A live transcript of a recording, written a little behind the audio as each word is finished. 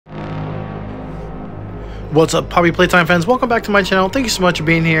What's up, Poppy Playtime fans? Welcome back to my channel. Thank you so much for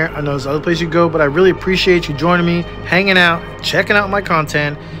being here. I know there's other places you go, but I really appreciate you joining me, hanging out, checking out my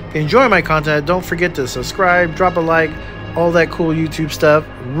content. If you enjoy my content, don't forget to subscribe, drop a like, all that cool YouTube stuff.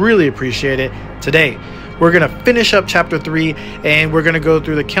 Really appreciate it. Today, we're going to finish up Chapter 3, and we're going to go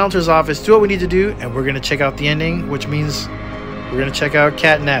through the counter's office, do what we need to do, and we're going to check out the ending, which means we're going to check out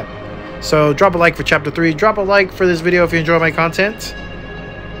Catnap. So drop a like for Chapter 3. Drop a like for this video if you enjoy my content.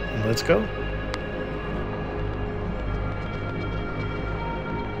 And let's go.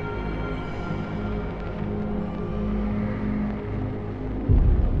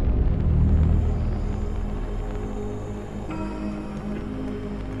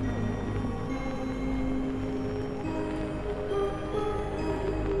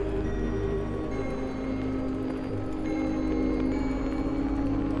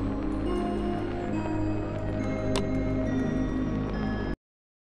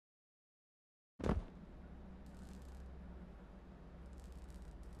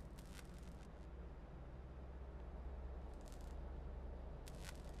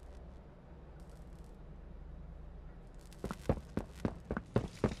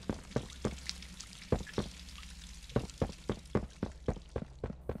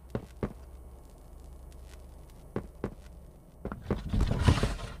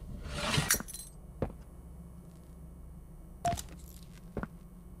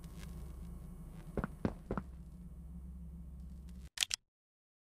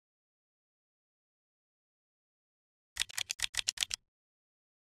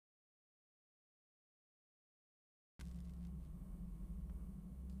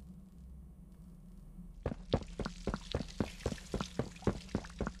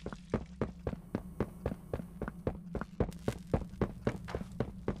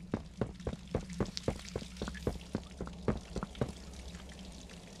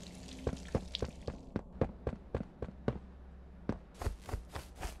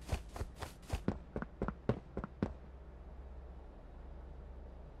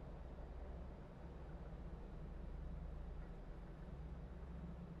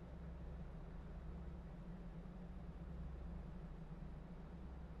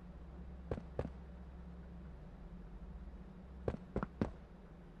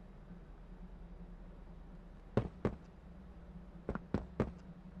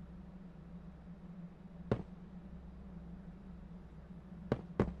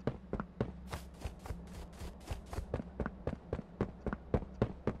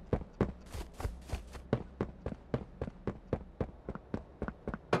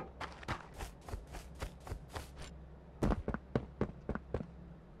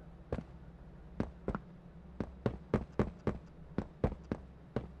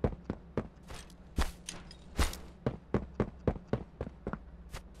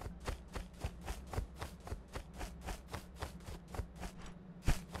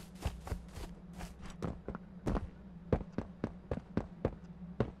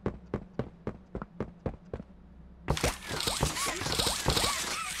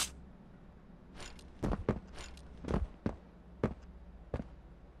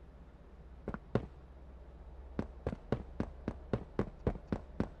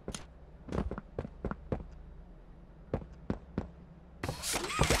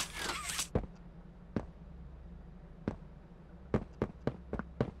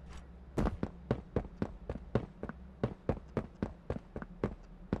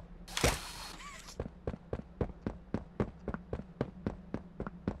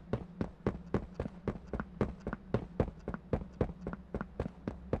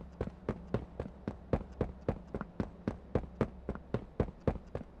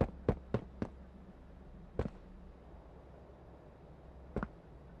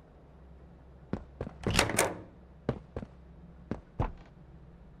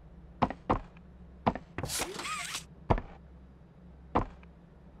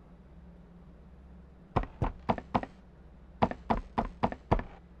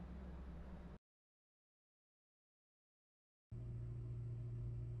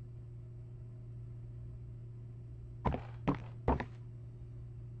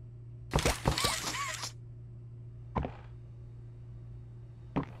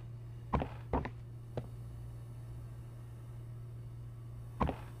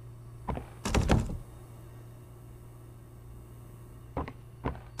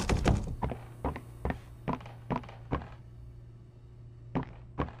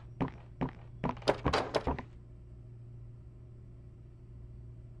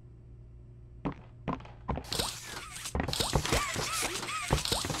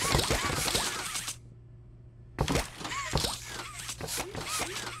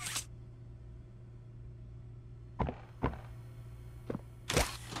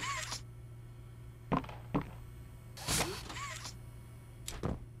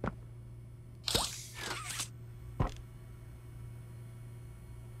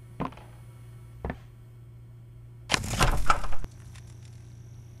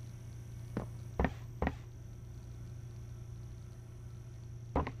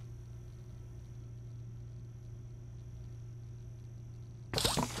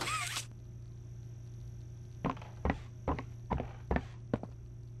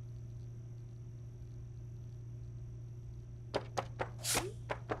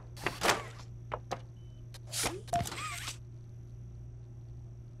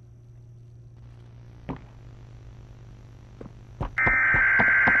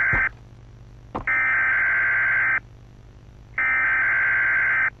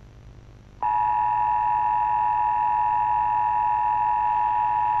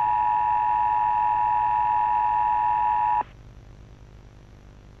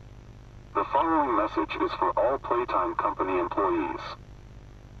 following message is for all Playtime Company employees.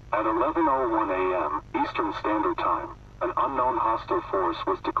 At 11:01 a.m. Eastern Standard Time, an unknown hostile force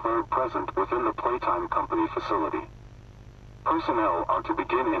was declared present within the Playtime Company facility. Personnel are to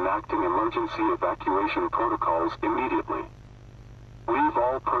begin enacting emergency evacuation protocols immediately. Leave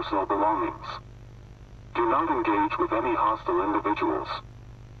all personal belongings. Do not engage with any hostile individuals.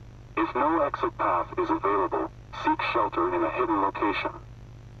 If no exit path is available, seek shelter in a hidden location.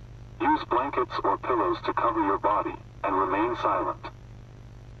 Use blankets or pillows to cover your body, and remain silent.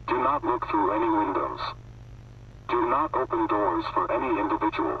 Do not look through any windows. Do not open doors for any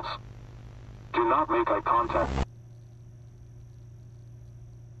individuals. Do not make eye contact.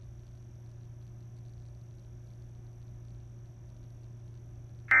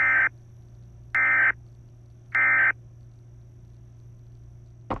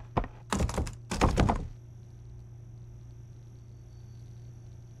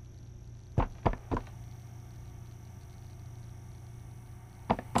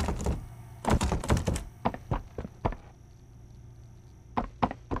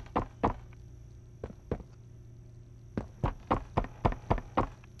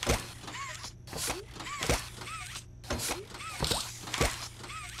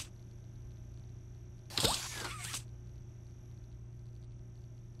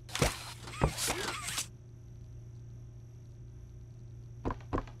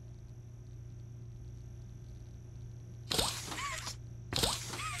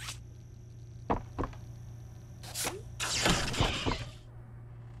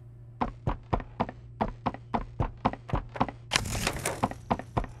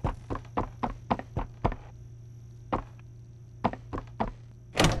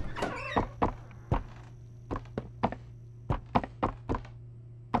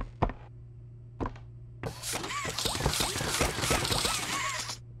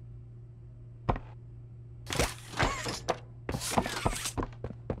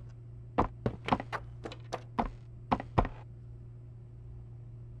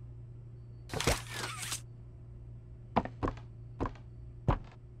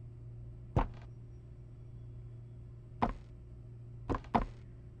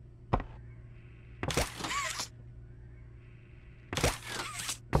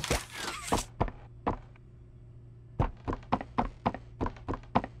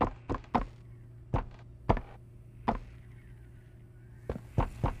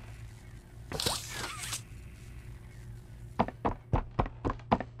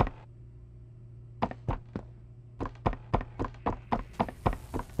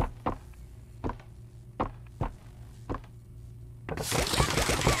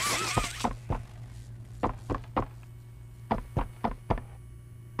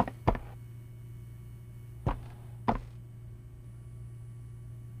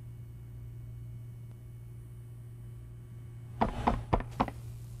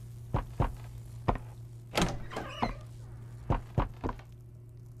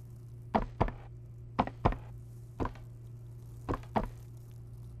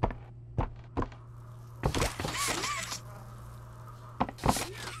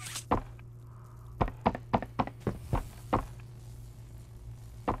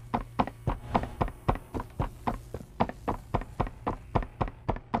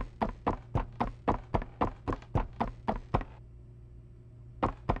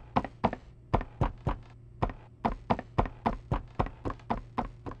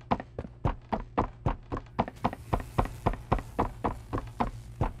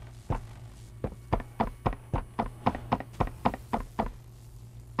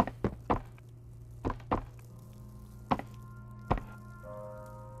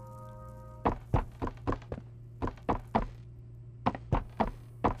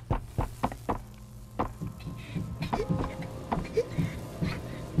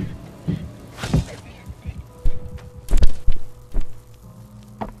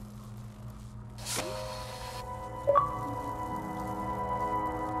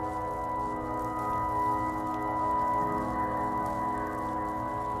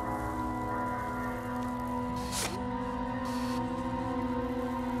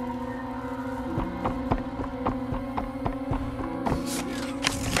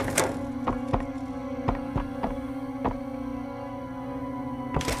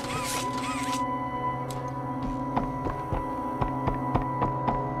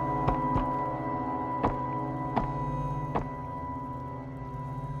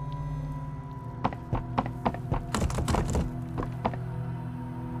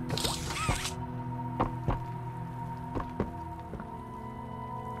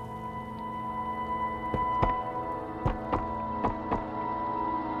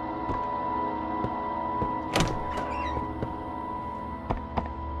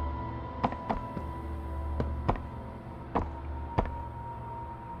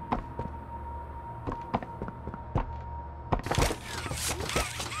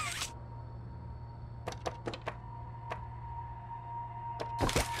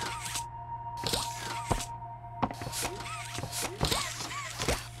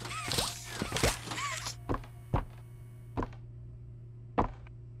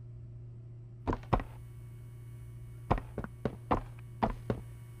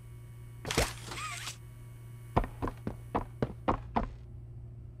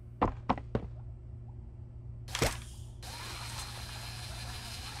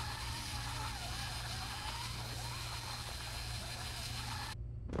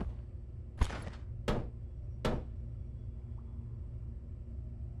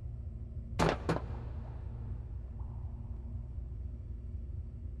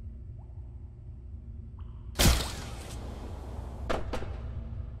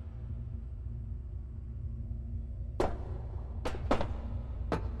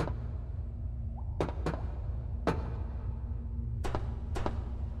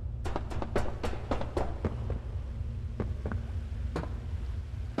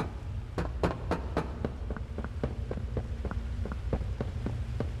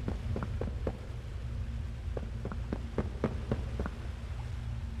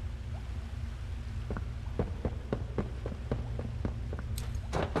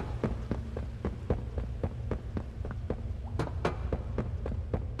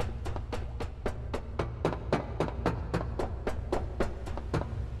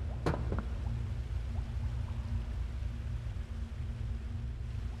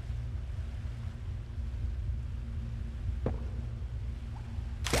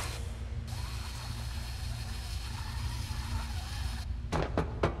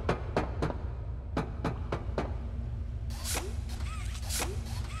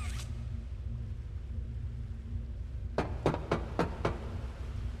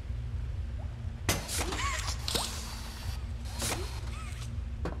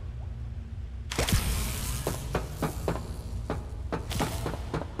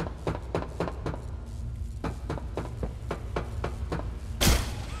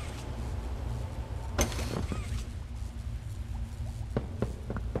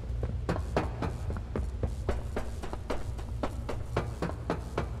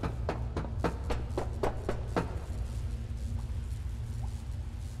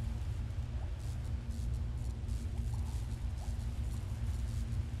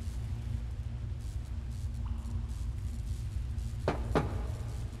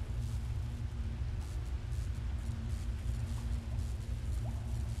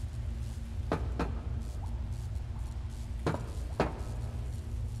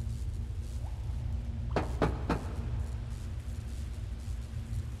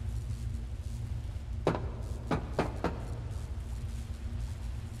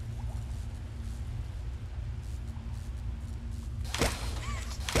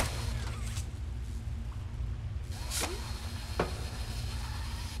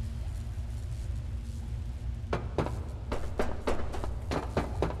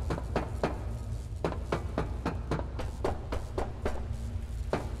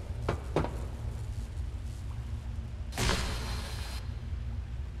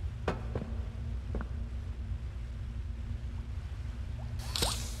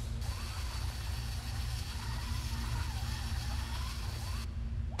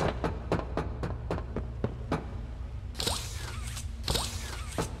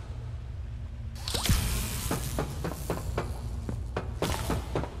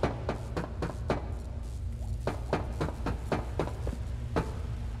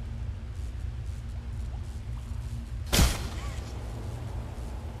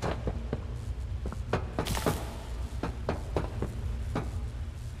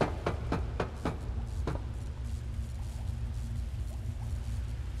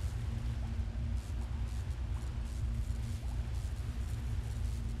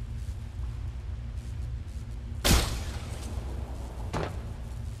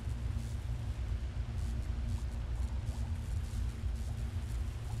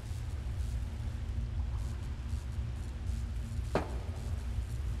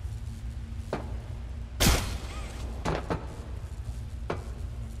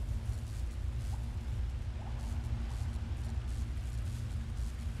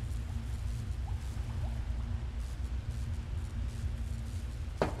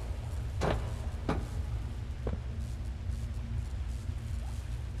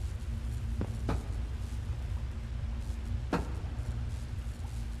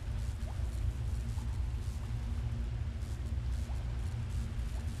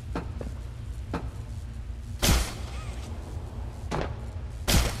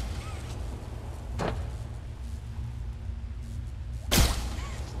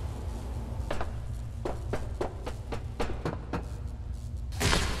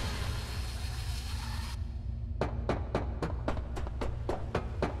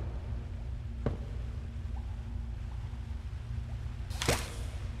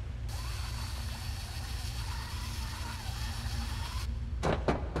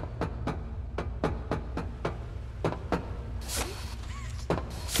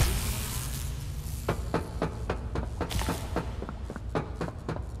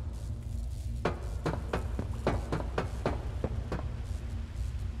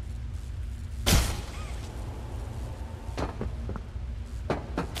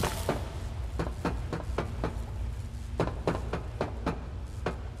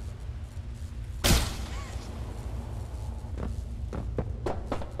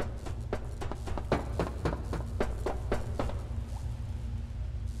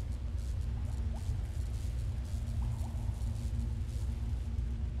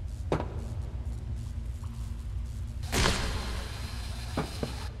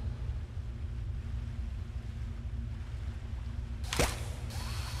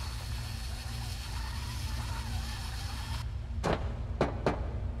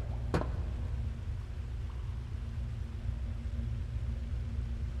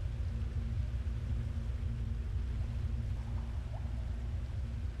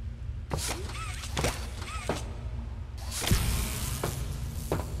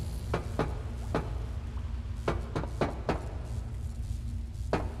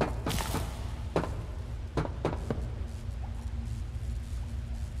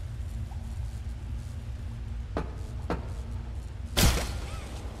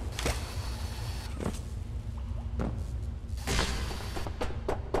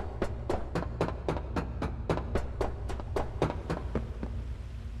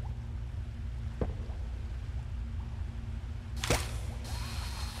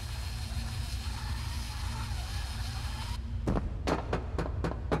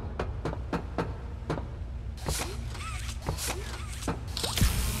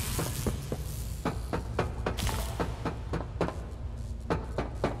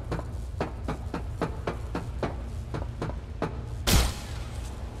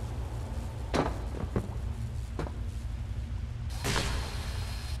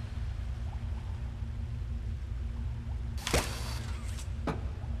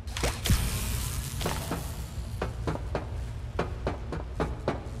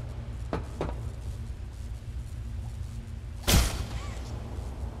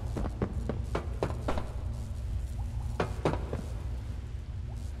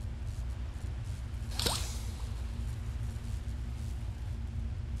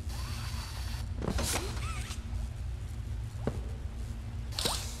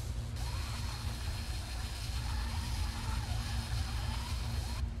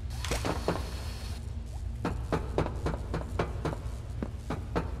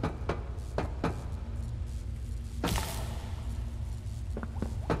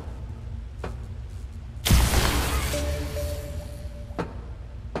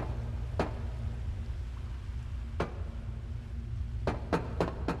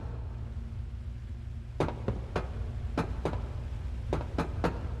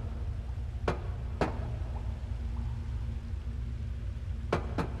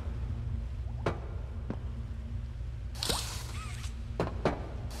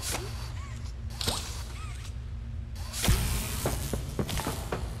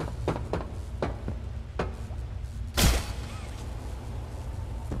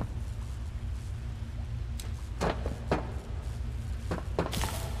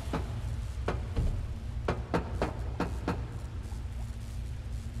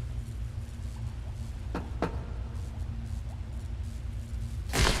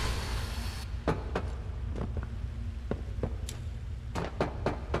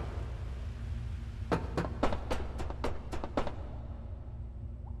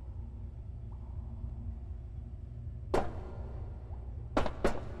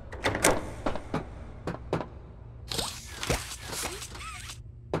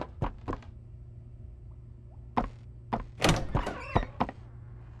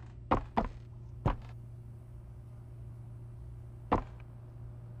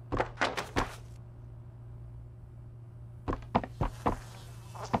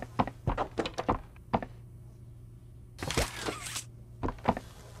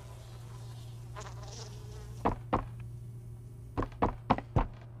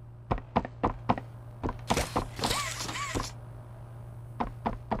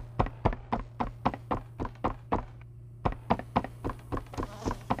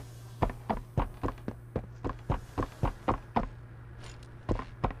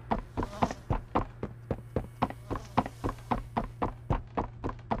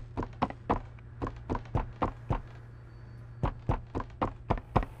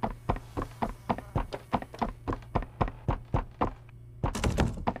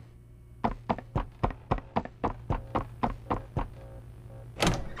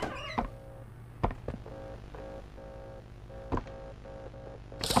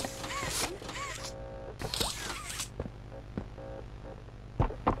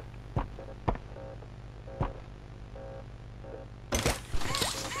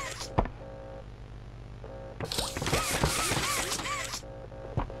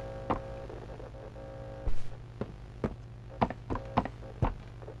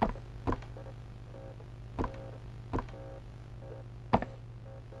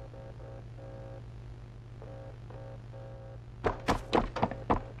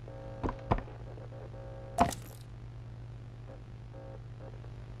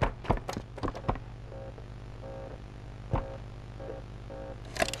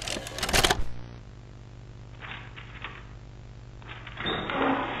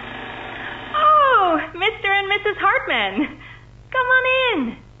 Hartman. Come on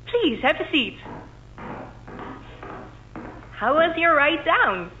in. Please, have a seat. How was your ride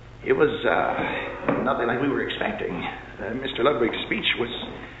down? It was nothing like we were expecting. Mr. Ludwig's speech was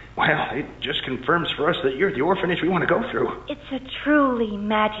Well, it just confirms for us that you're the orphanage we want to go through. It's a truly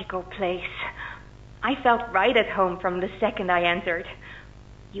magical place. I felt right at home from the second I entered.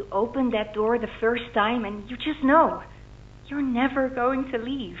 You open that door the first time and you just know you're never going to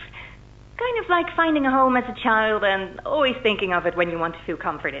leave. Kind of like finding a home as a child and always thinking of it when you want to feel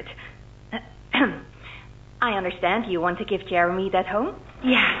comforted. I understand you want to give Jeremy that home?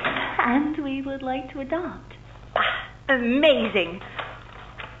 Yes, and we would like to adopt. Amazing.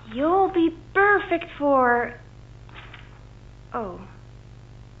 You'll be perfect for... Oh.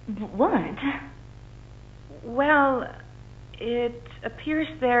 What? Well, it appears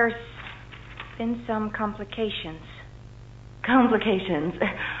there's been some complications. Complications?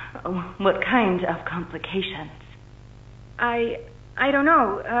 What kind of complications? I don't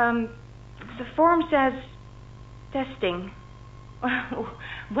know. The form says testing.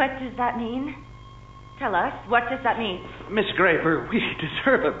 What does that mean? Tell us, what does that mean? Miss Graver, we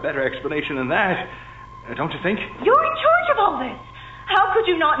deserve a better explanation than that. Don't you think? You're in charge of all this. How could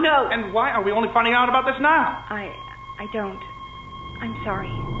you not know? And why are we only finding out about this now? I don't. I'm sorry.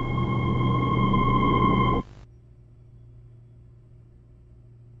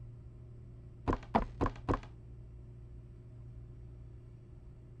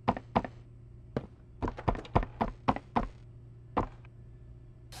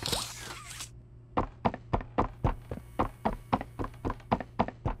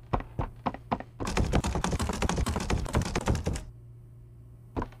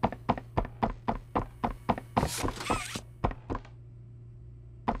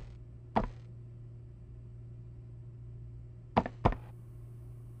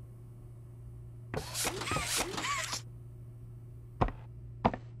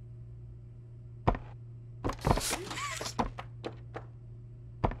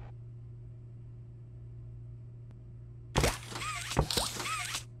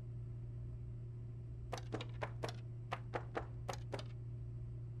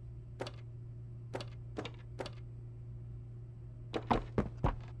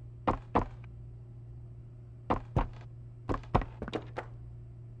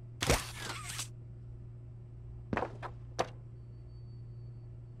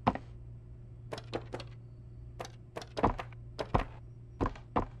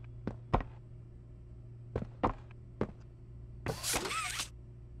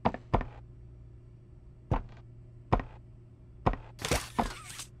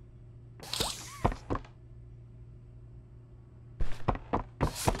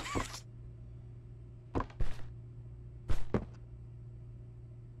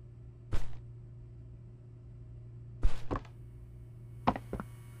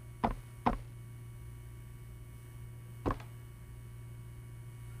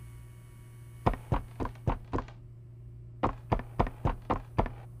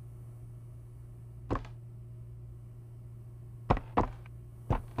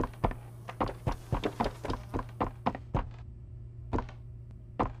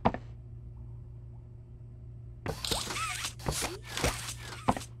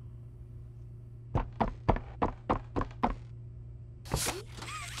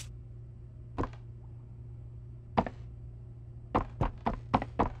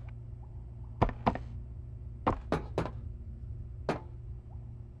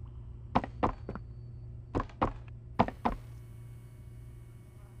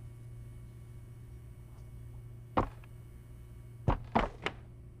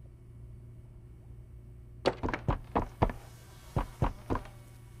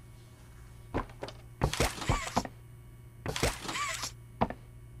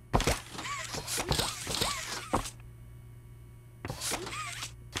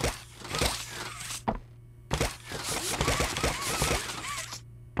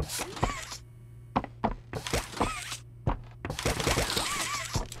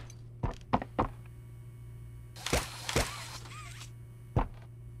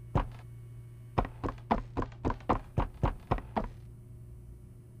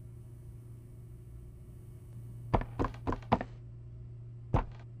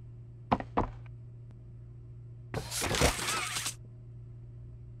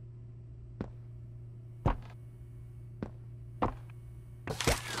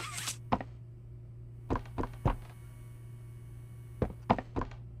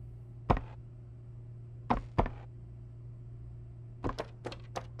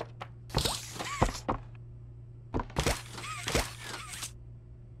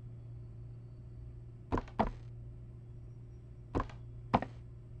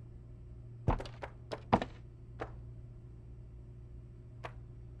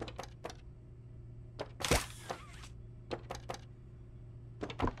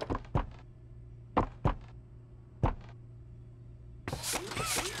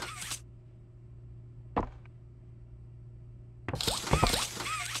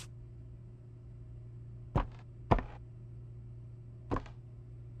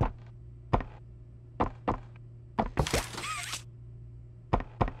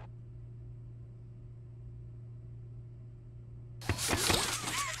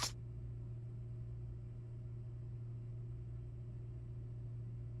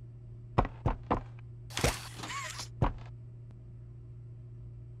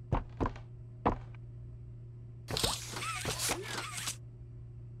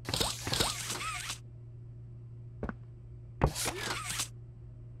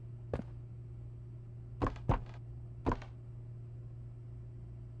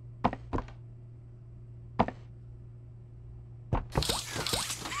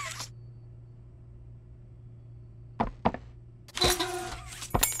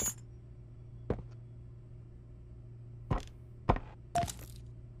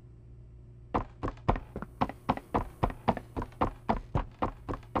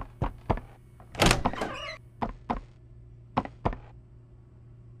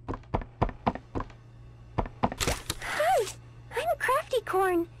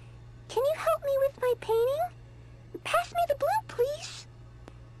 Crafty-corn. Can you help me with my painting? Pass me the blue, please.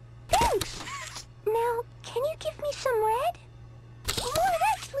 Thanks! Now, can you give me some red? More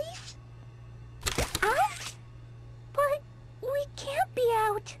red, please. Out? But we can't be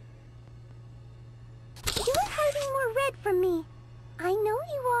out. You're hiding more red from me. I know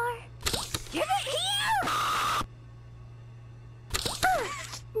you are. Give it here!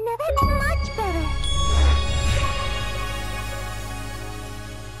 Now that's much better.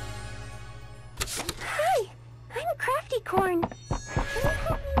 Hi, I'm Crafty-corn. Can you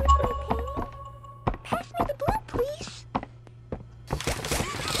help me with my painting? Pass me the blue, please.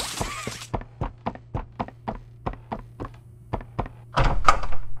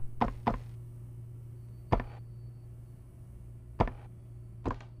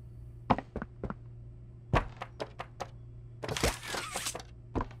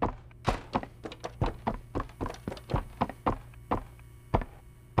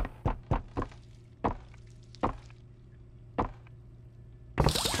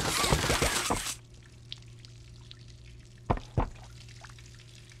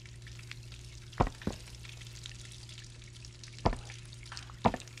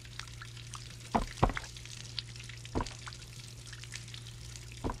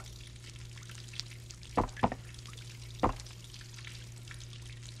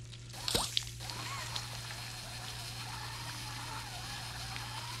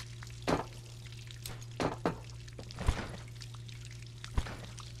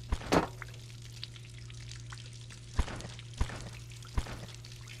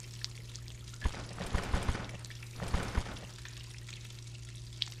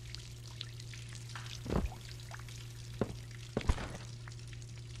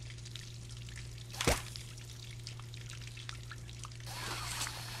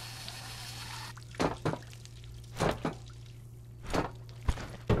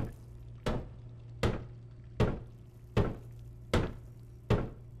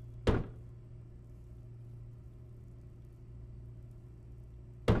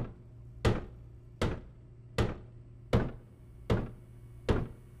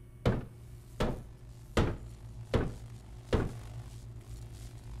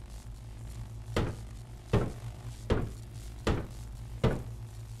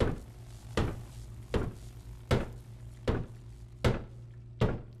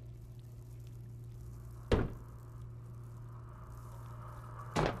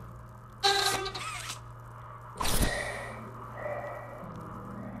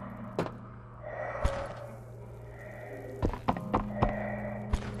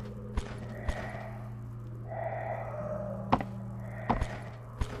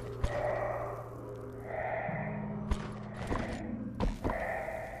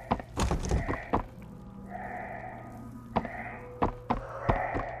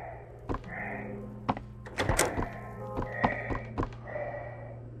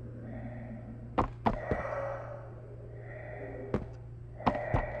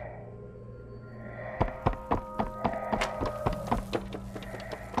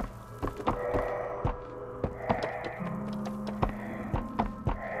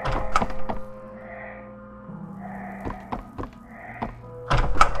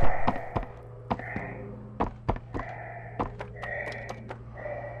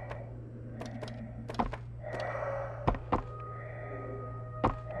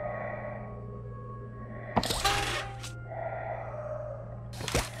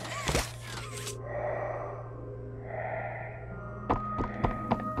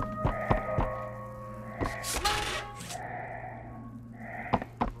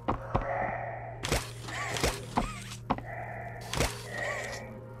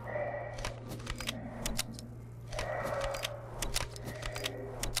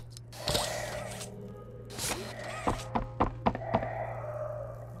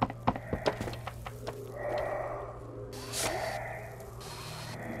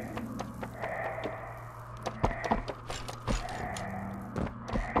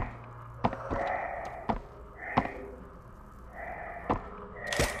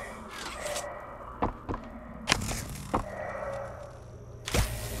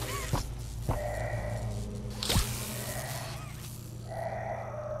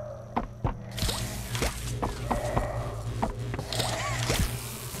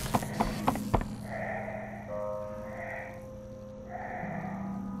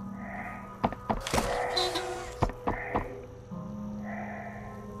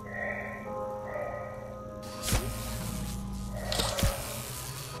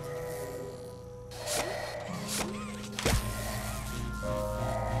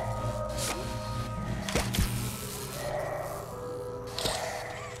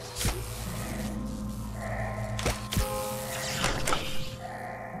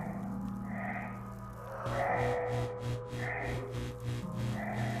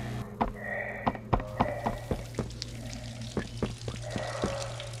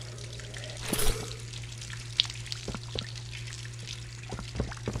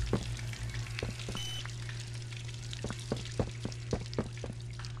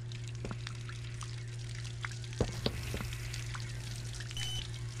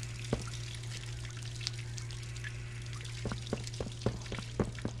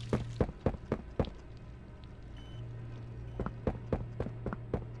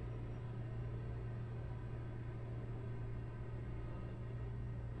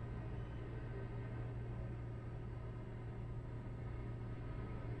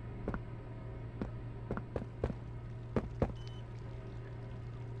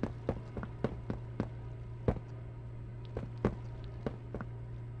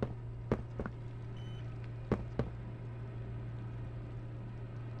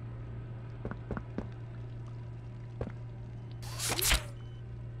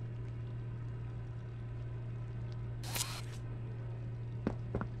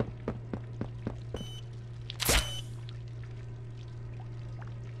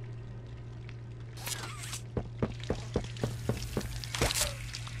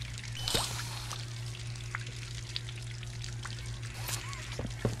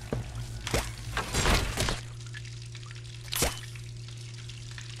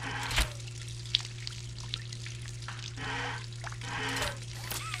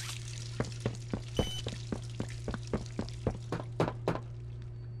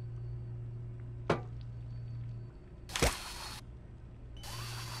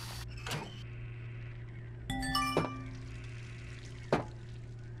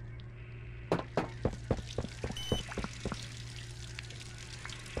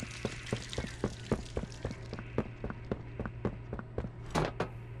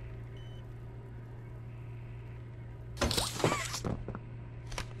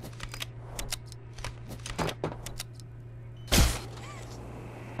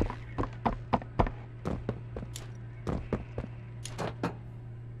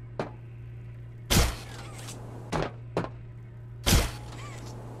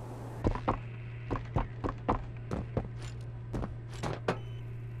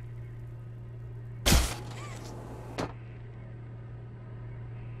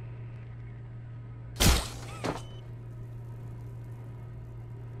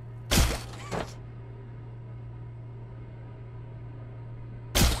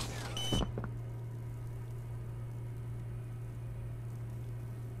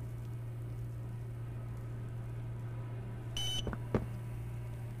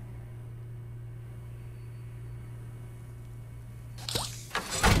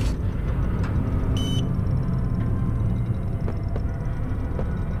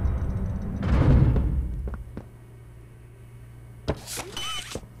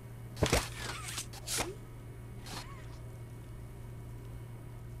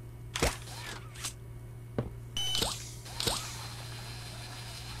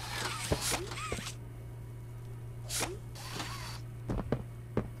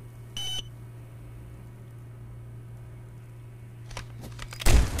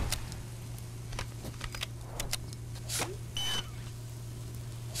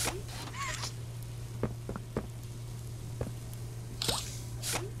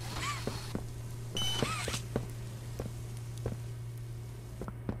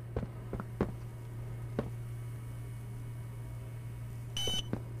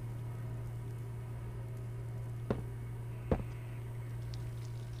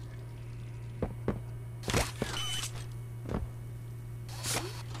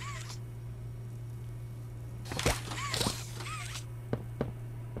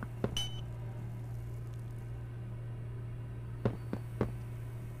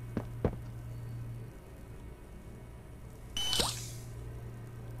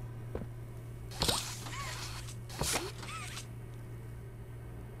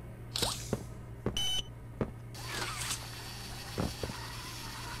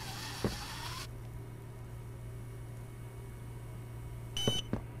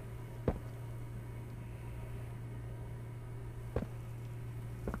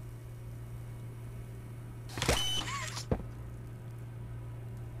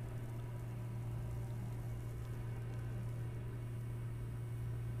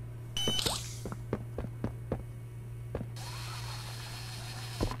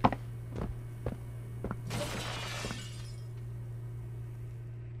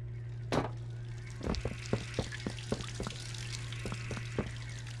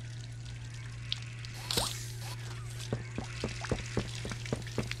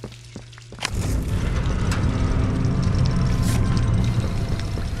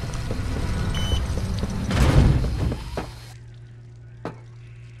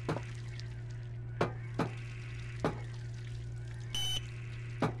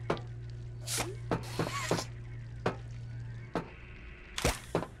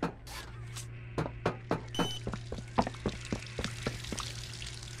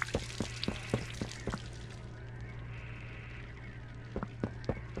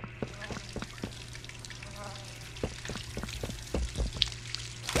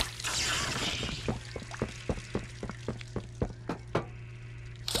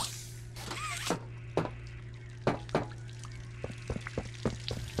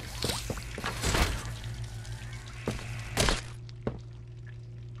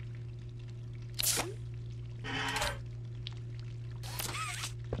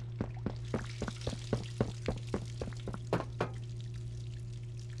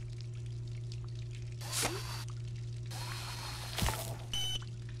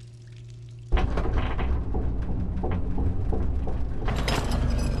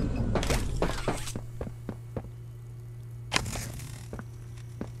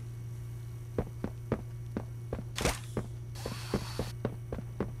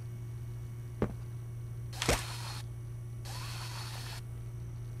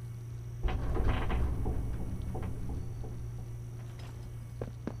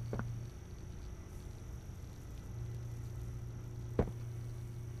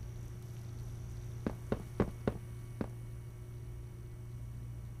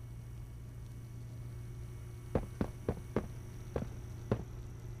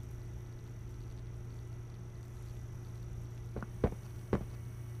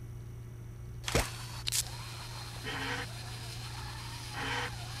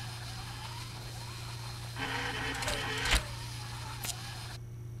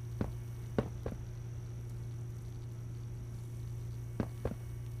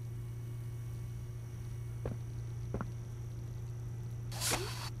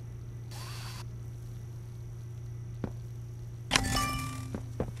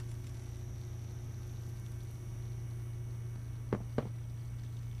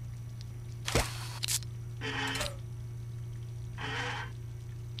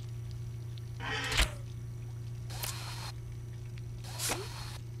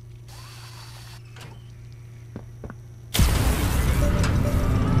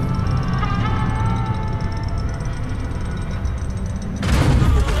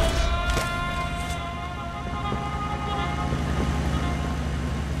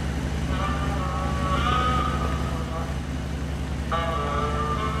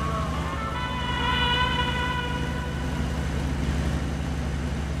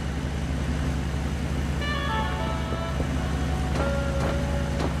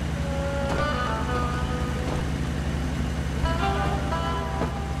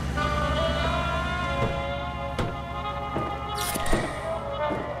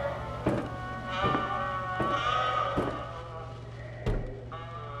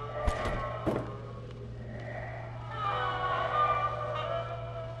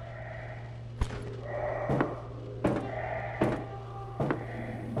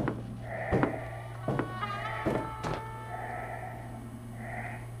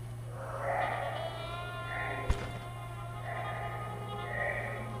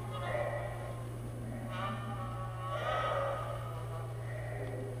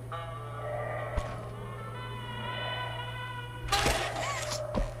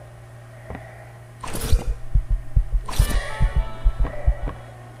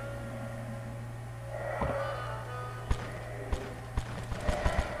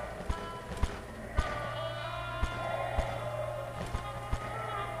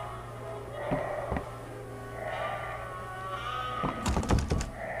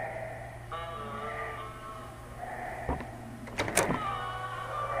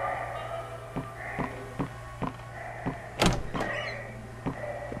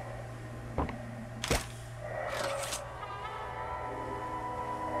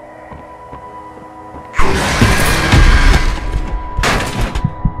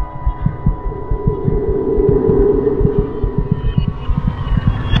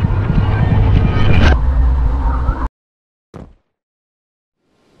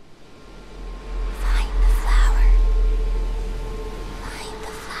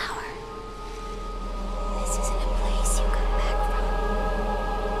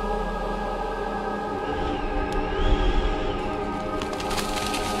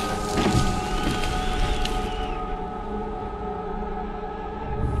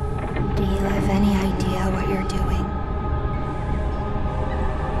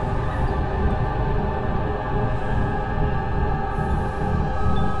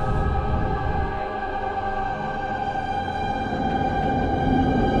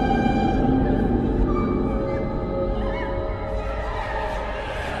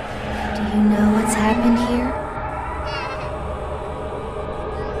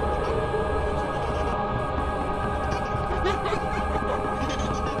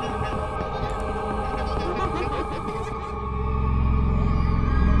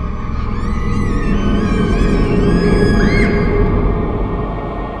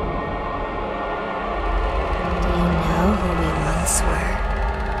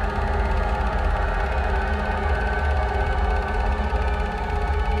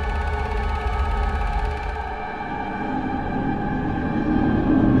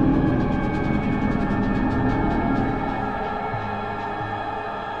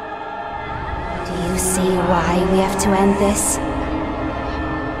 we have to end this?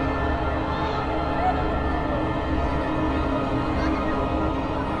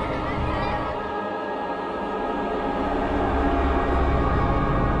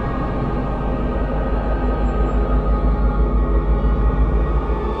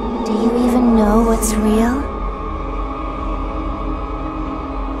 Do you even know what's real?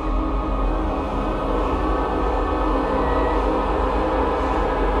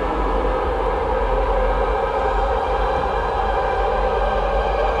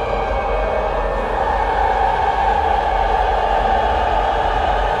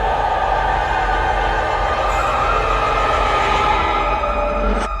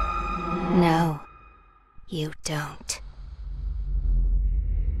 No, you don't.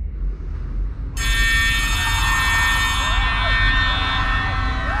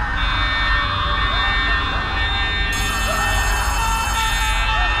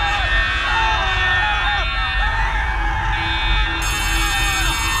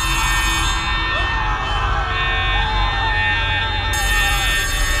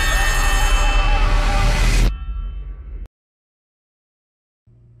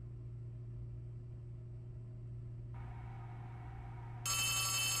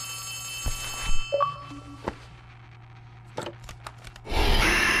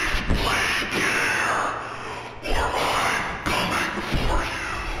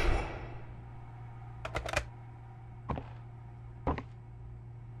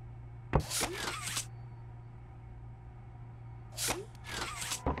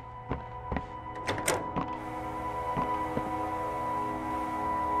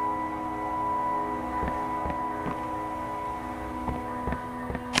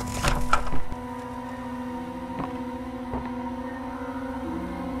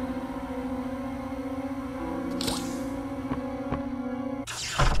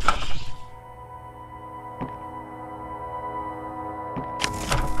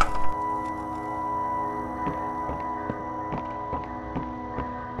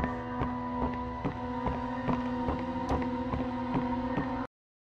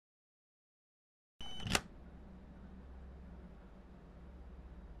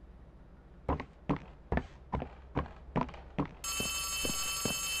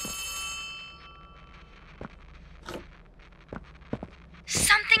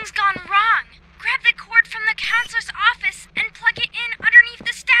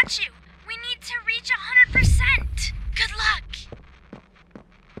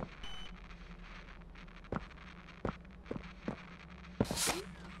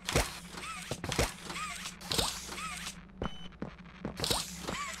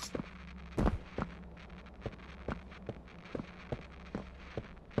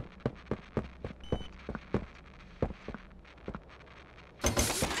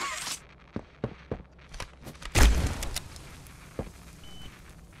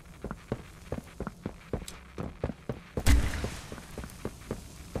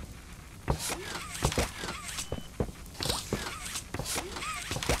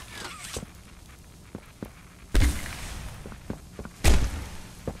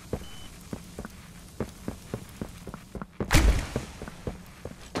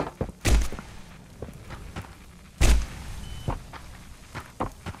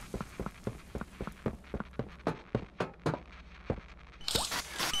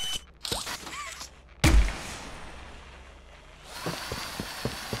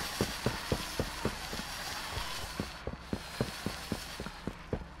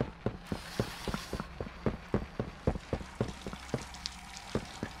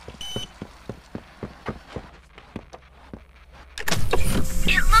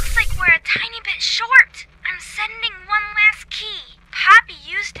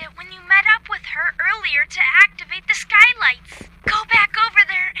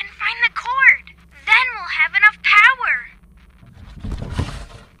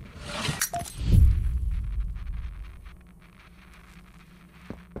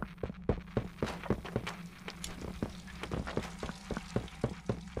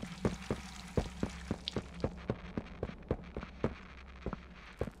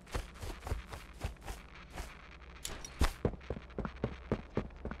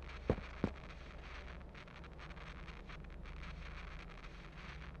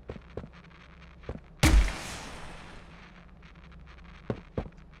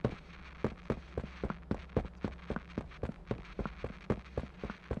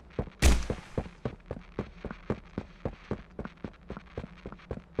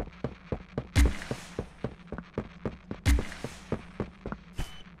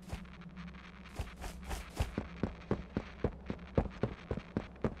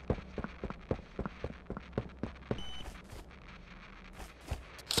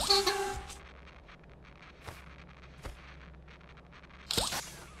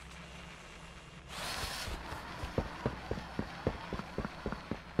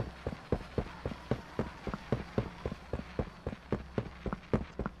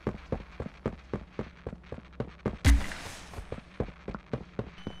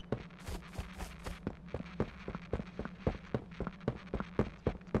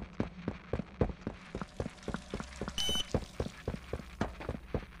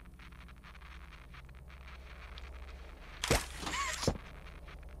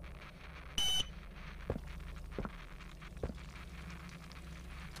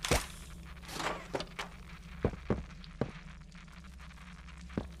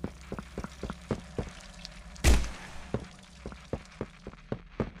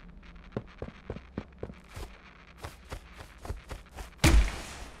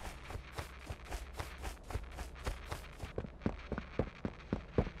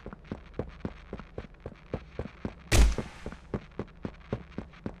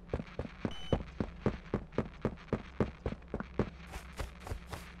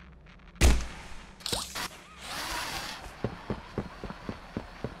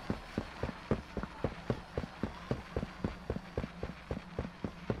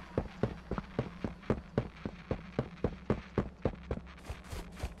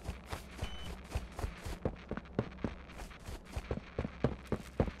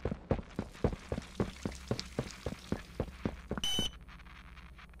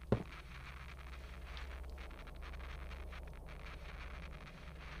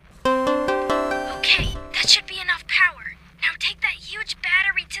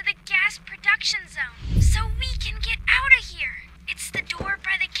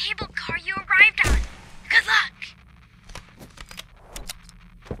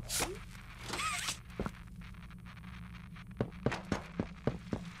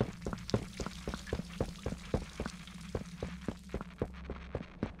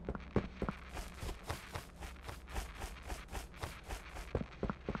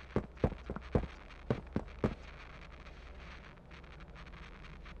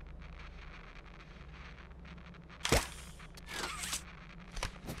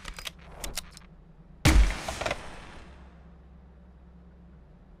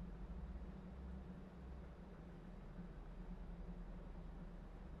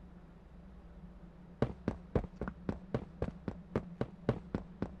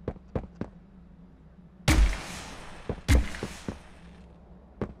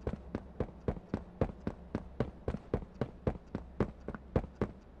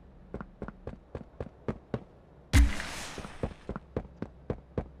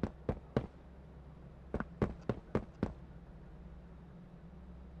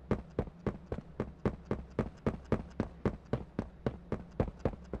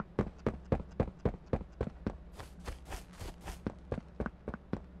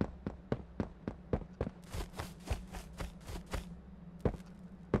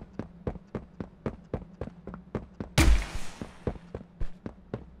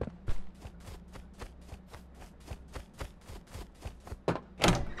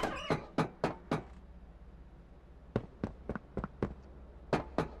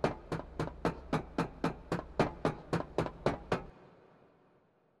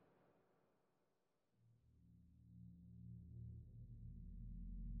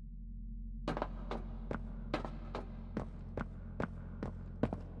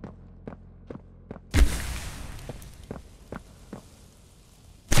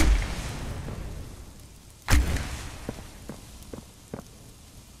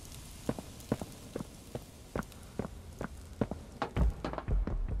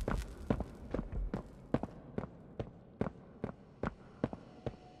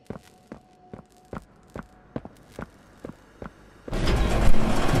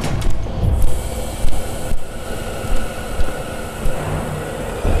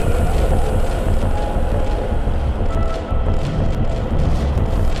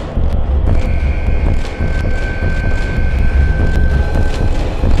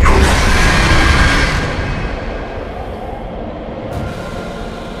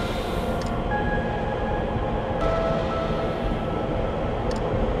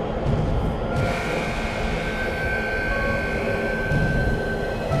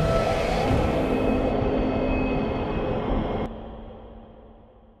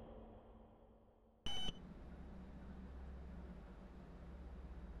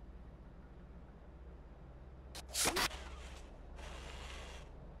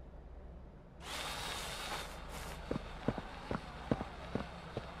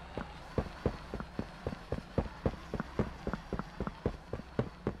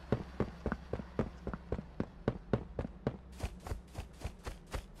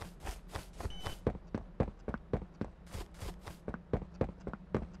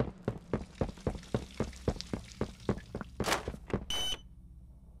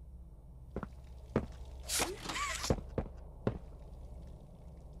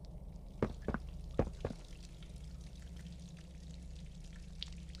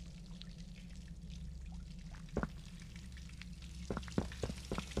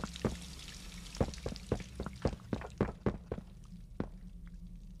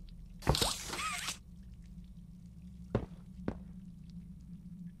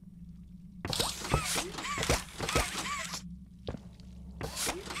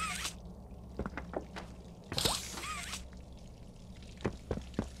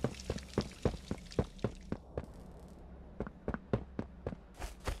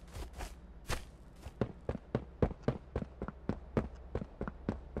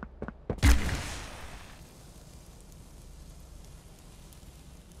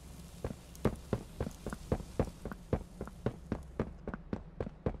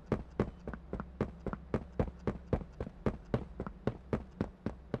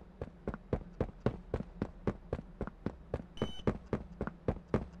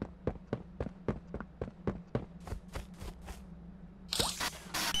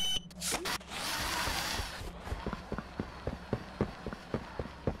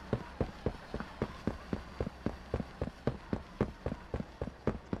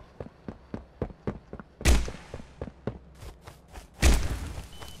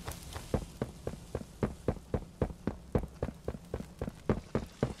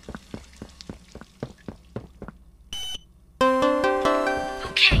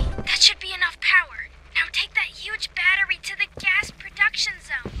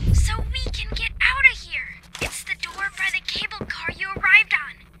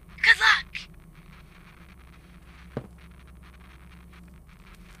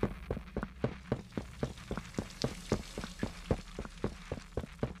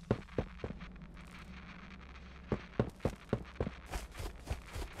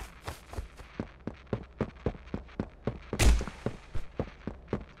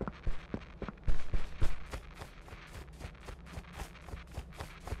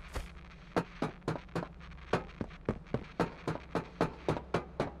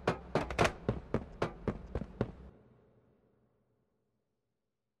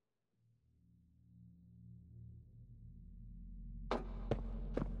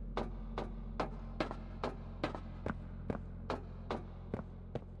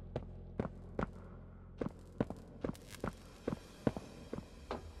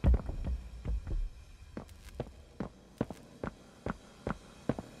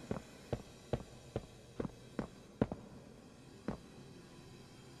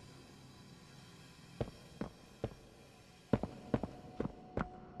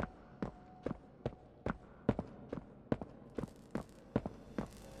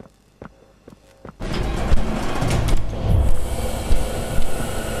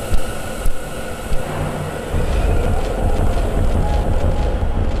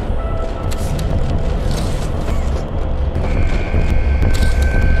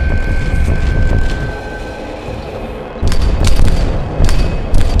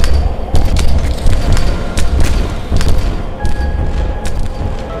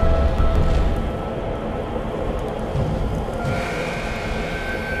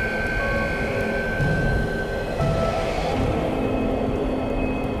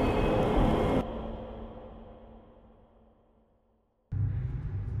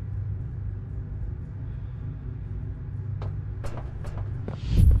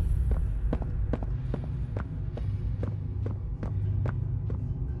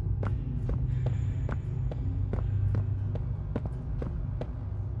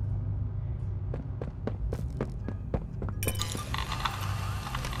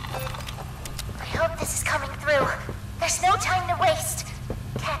 This is coming through. There's no time to waste.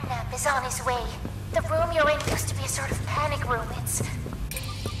 Catnap is on his way. The room you're in used to be a sort of panic room. It's...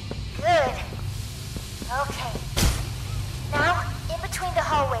 good. Okay. Now, in between the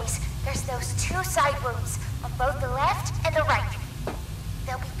hallways, there's those two side rooms, on both the left and the right.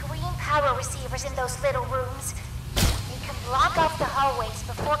 There'll be green power receivers in those little rooms. They can block off the hallways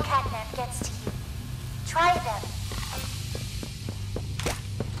before Catnap gets to you. Try them.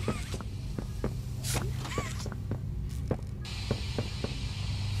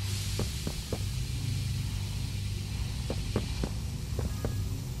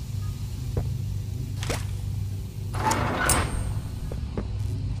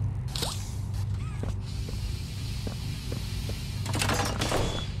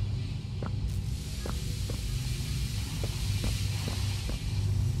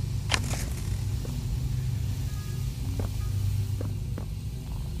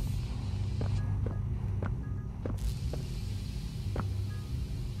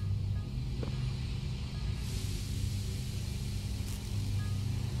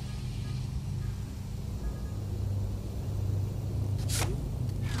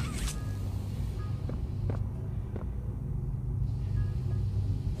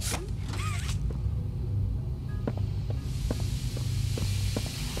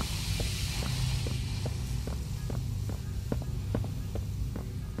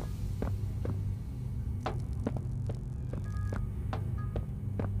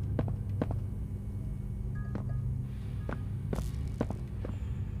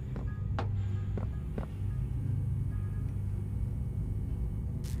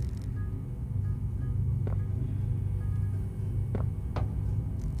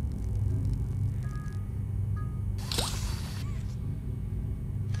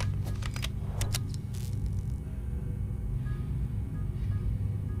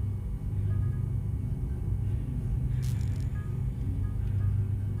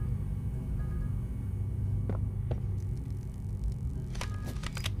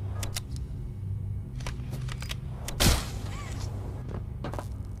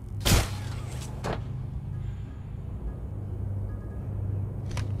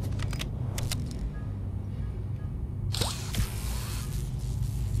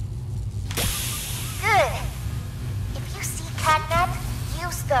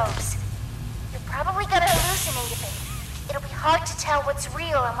 those. You're probably gonna hallucinate a bit. It'll be hard to tell what's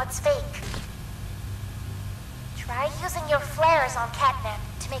real and what's fake. Try using your flares on Catnap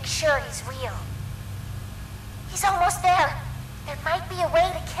to make sure he's real. He's almost there. There might be a way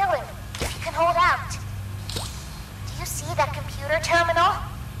to kill him if you can hold out. Do you see that computer terminal?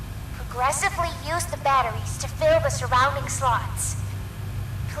 Progressively use the batteries to fill the surrounding slots.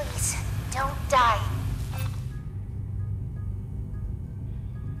 Please, don't die.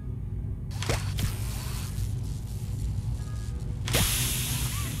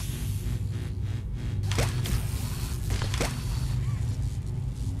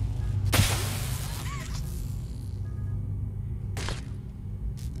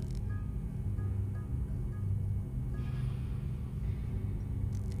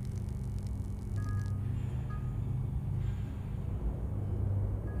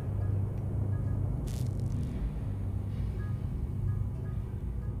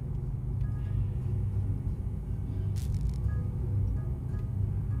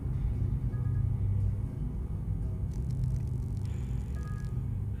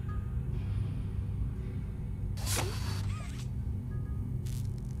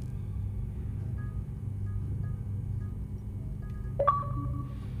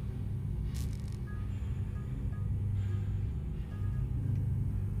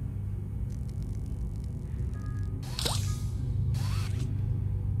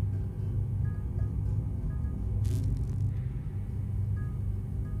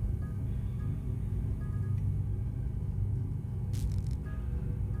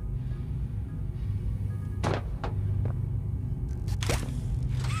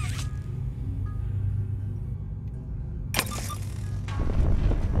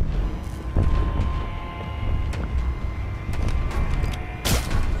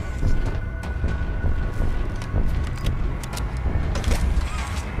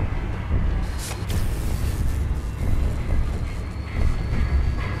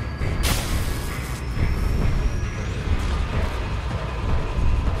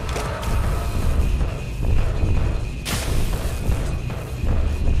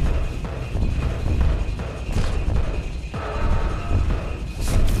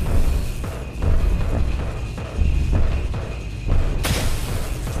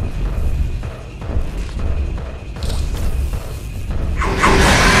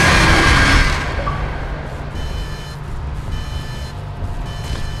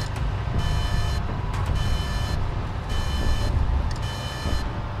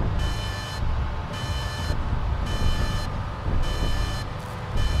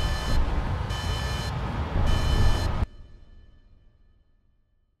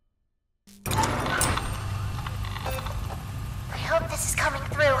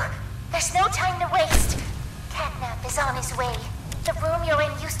 There's no time to waste. Catnap is on his way. The room you're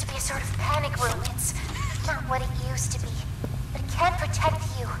in used to be a sort of panic room. It's not what it used to be, but it can protect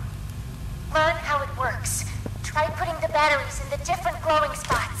you. Learn how it works. Try putting the batteries in the different glowing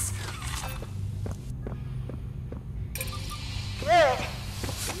spots. Good.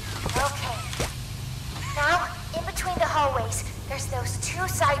 Okay. Now, in between the hallways, there's those two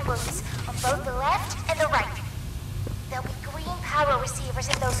side rooms on both the left and the right. There'll be green power receivers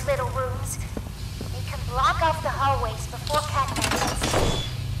in those little rooms. They can block off the hallways before Catnap gets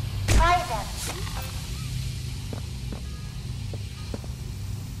in. Try them.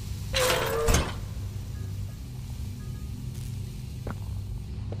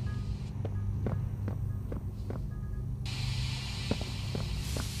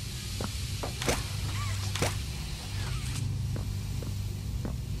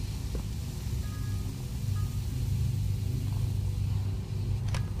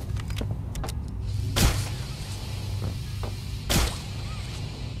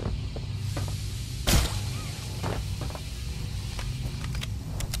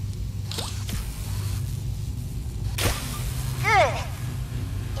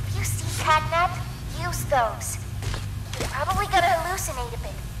 Catnap, use those. You're probably gonna hallucinate a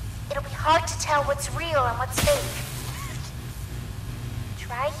bit. It'll be hard to tell what's real and what's fake.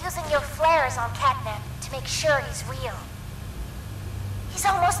 Try using your flares on Catnap to make sure he's real. He's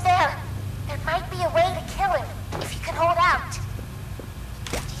almost there. There might be a way to kill him if you can hold out.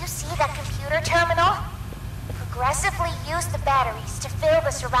 Do you see that computer terminal? Progressively use the batteries to fill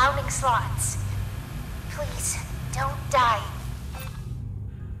the surrounding slots. Please, don't die.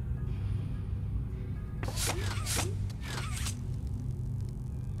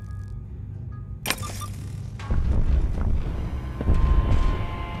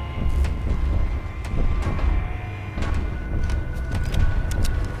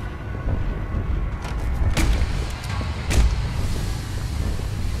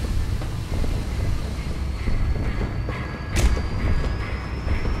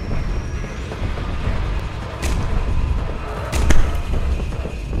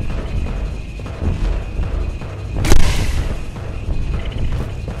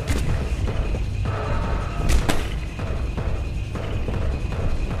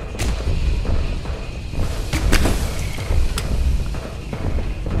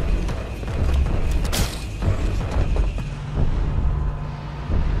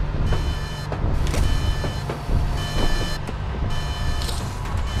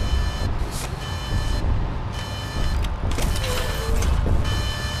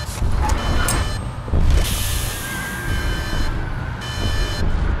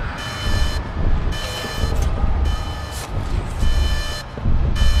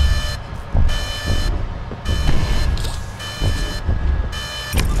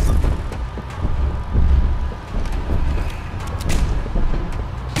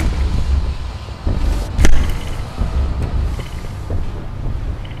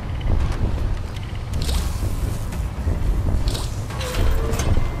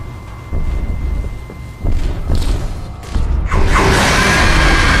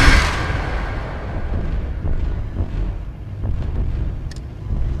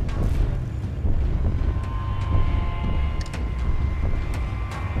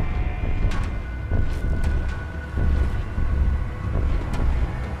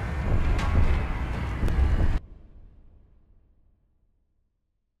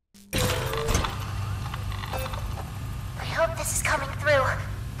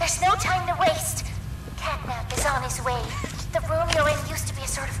 way. The room you're in used to be a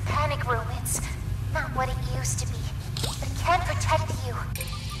sort of panic room. It's not what it used to be. But it can protect you.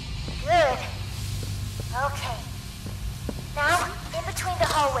 Good. Okay. Now, in between the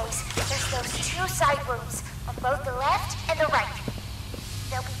hallways, there's those 2 side rooms, on both the left and the right.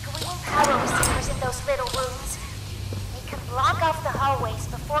 There'll be green power receivers in those little rooms. They can block off the hallways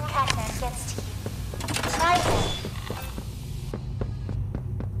before Catnap gets to you. Try them.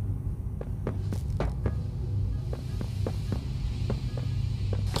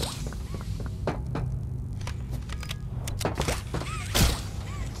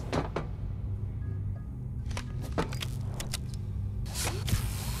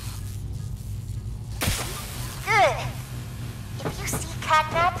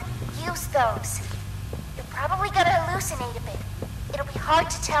 Catnap, use those. You're probably gonna hallucinate a bit. It'll be hard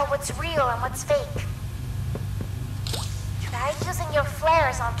to tell what's real and what's fake. Try using your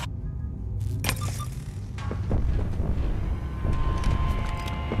flares on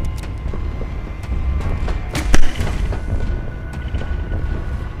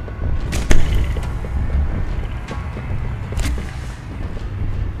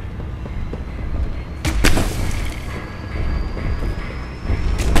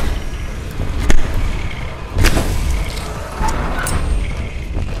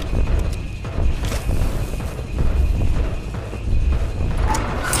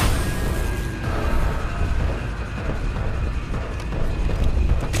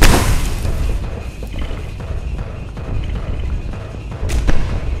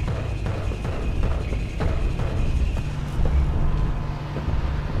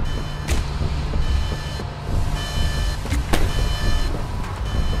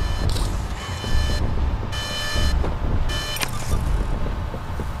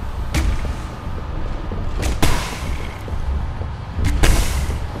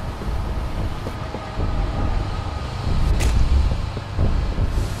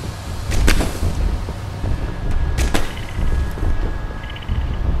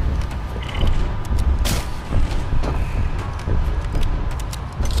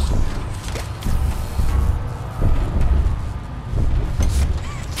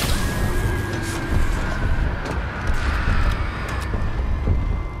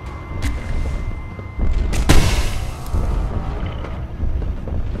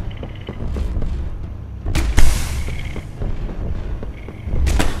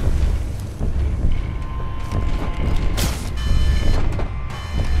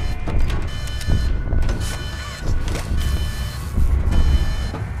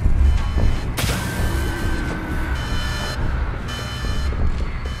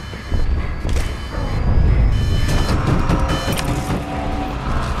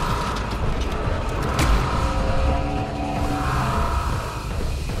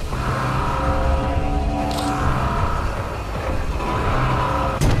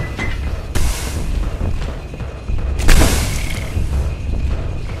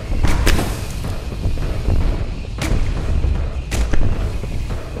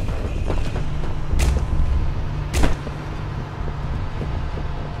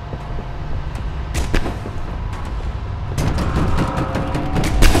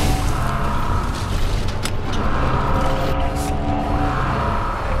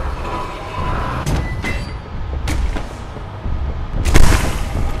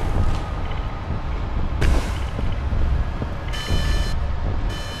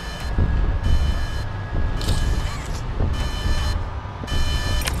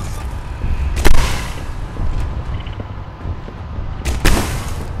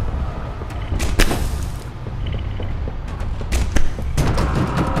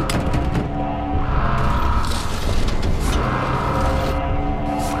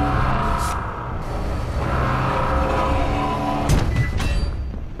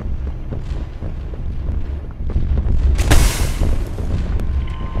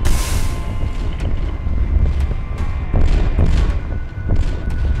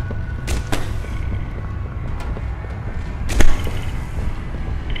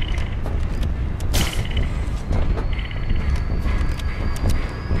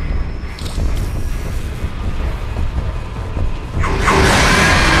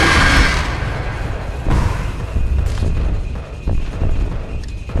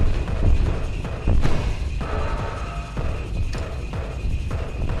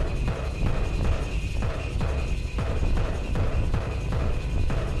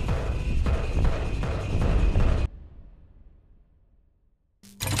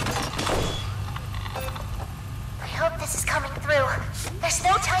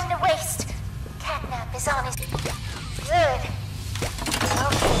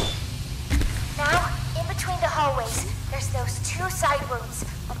those 2 side rooms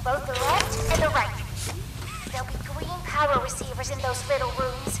on both the left and the right. There'll be green power receivers in those little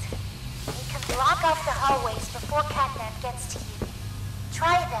rooms. They can block off the hallways before Catnap gets to you.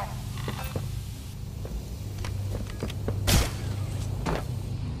 Try them.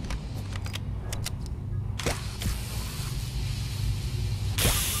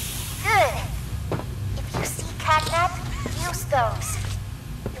 Good. If you see Catnap, use those.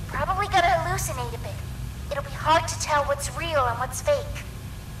 You're probably gonna hallucinate a bit. It'll be hard to tell what's real and what's fake.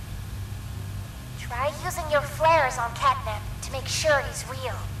 Try using your flares on Catnap to make sure he's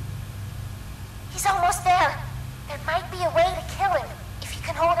real. He's almost there. There might be a way to kill him if you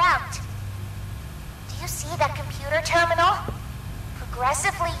can hold out. Do you see that computer terminal?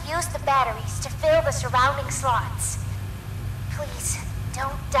 Progressively use the batteries to fill the surrounding slots. Please,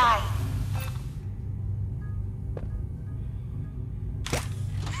 don't die.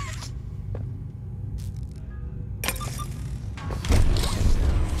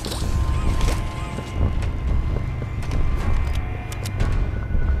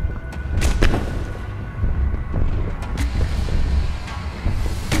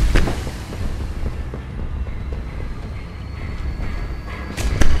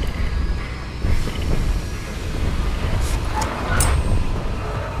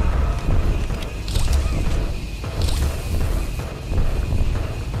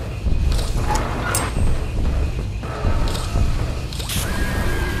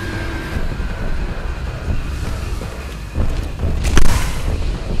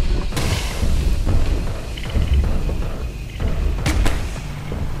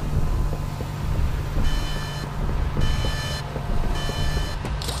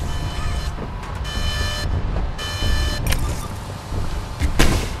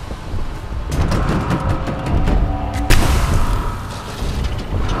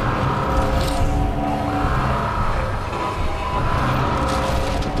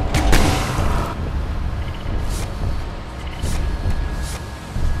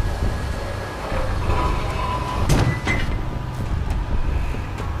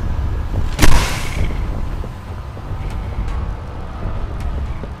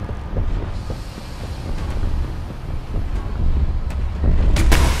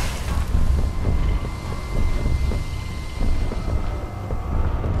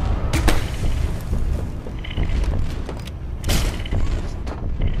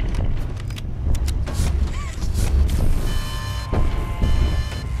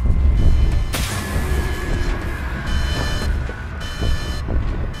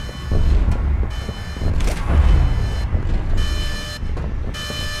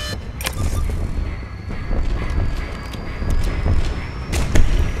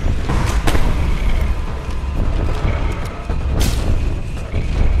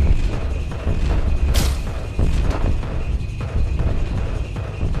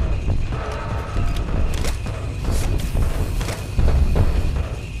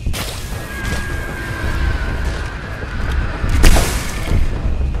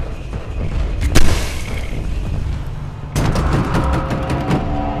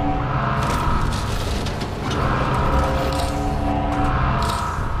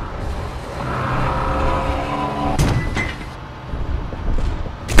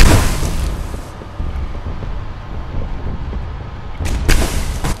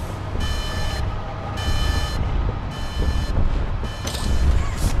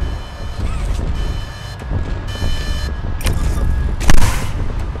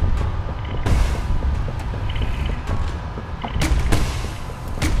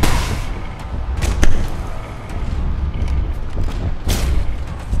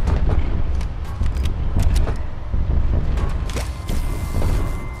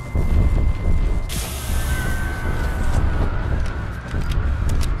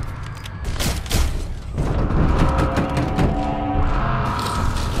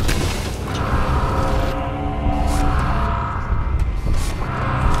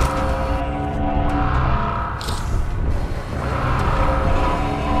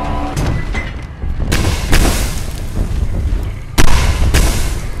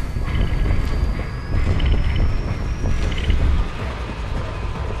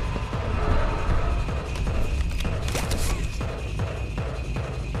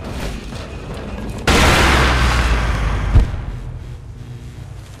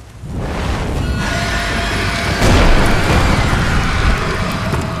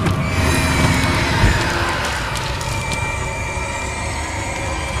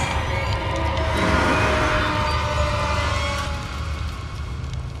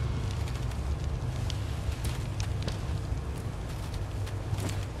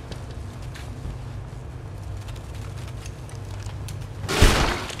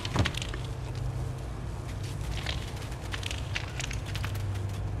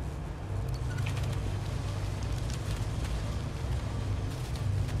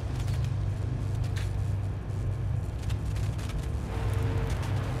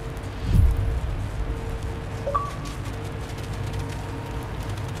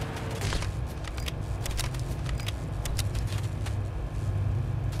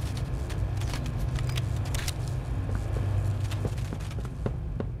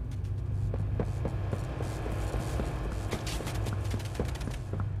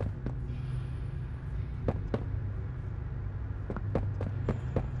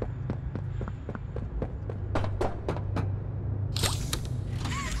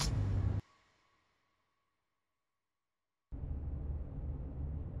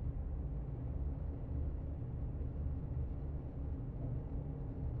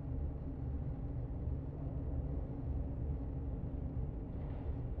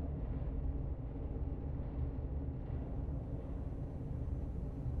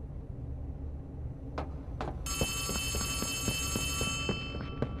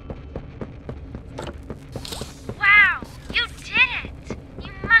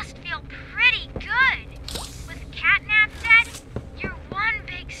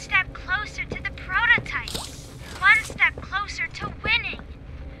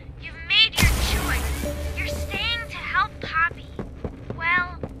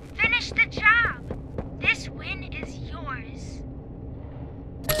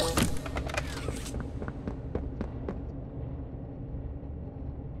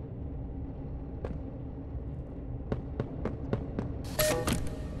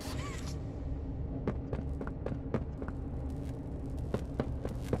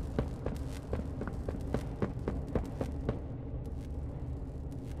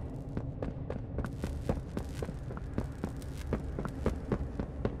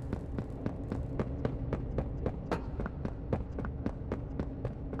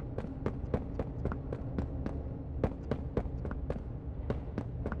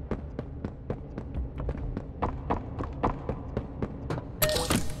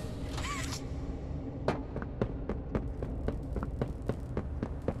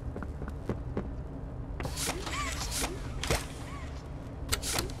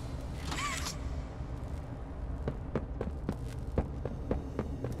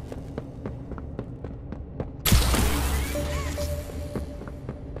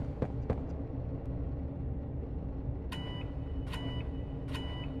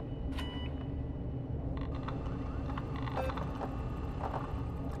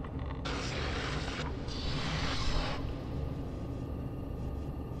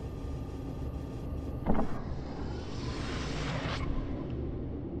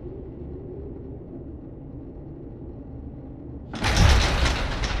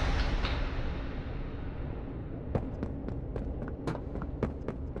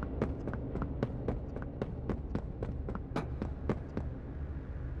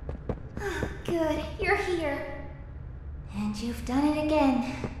 Good, you're here. And you've done it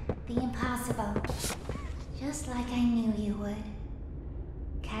again. The impossible. Just like I knew you would.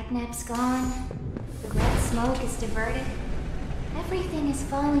 Catnap's gone. The red smoke is diverted. Everything is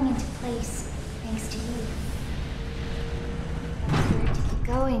falling into place, thanks to you. If we're to keep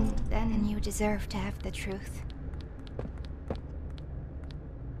going, then you deserve to have the truth.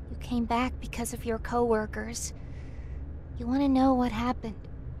 You came back because of your co-workers. You want to know what happened.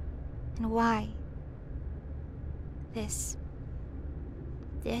 And why. This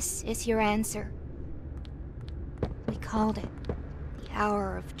is your answer. We called it the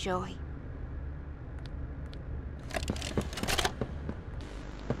Hour of Joy.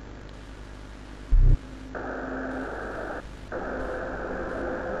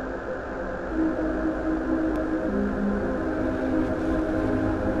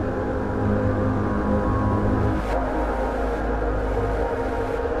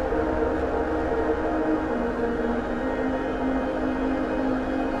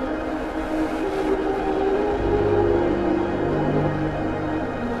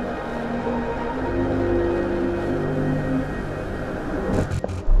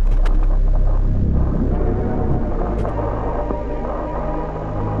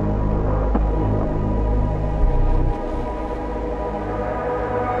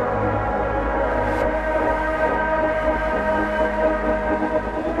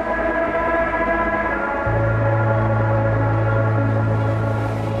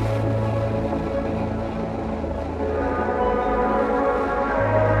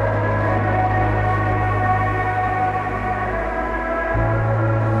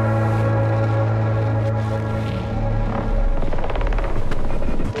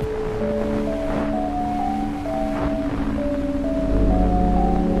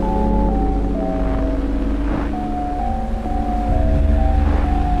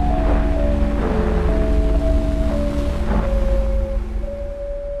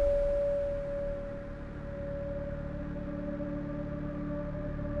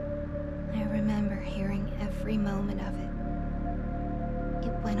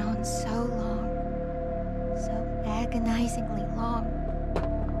 Agonizingly long.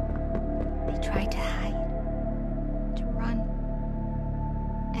 They tried to hide, to run,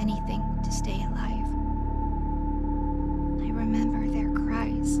 anything to stay alive. I remember their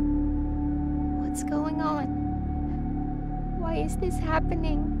cries. What's going on? Why is this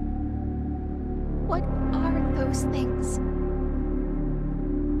happening? What are those things?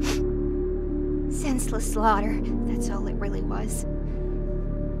 Senseless slaughter, that's all it really was.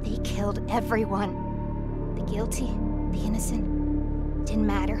 They killed everyone. The guilty, the innocent, didn't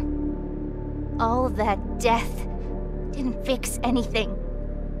matter. All of that death didn't fix anything.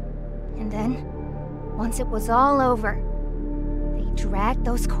 And then, once it was all over, they dragged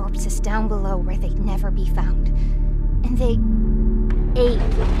those corpses down below where they'd never be found. And they ate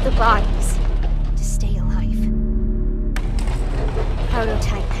the bodies to stay alive.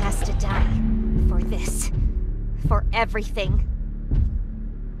 Prototype has to die for this, for everything.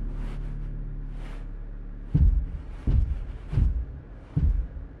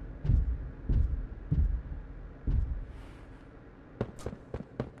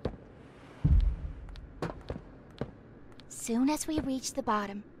 Soon as we reach the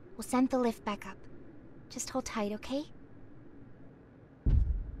bottom, we'll send the lift back up. Just hold tight, okay?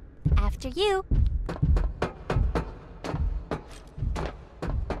 After you!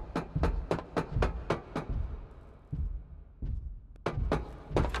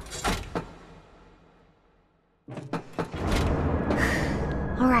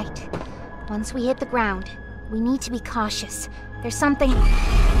 Alright, once we hit the ground, we need to be cautious. There's something...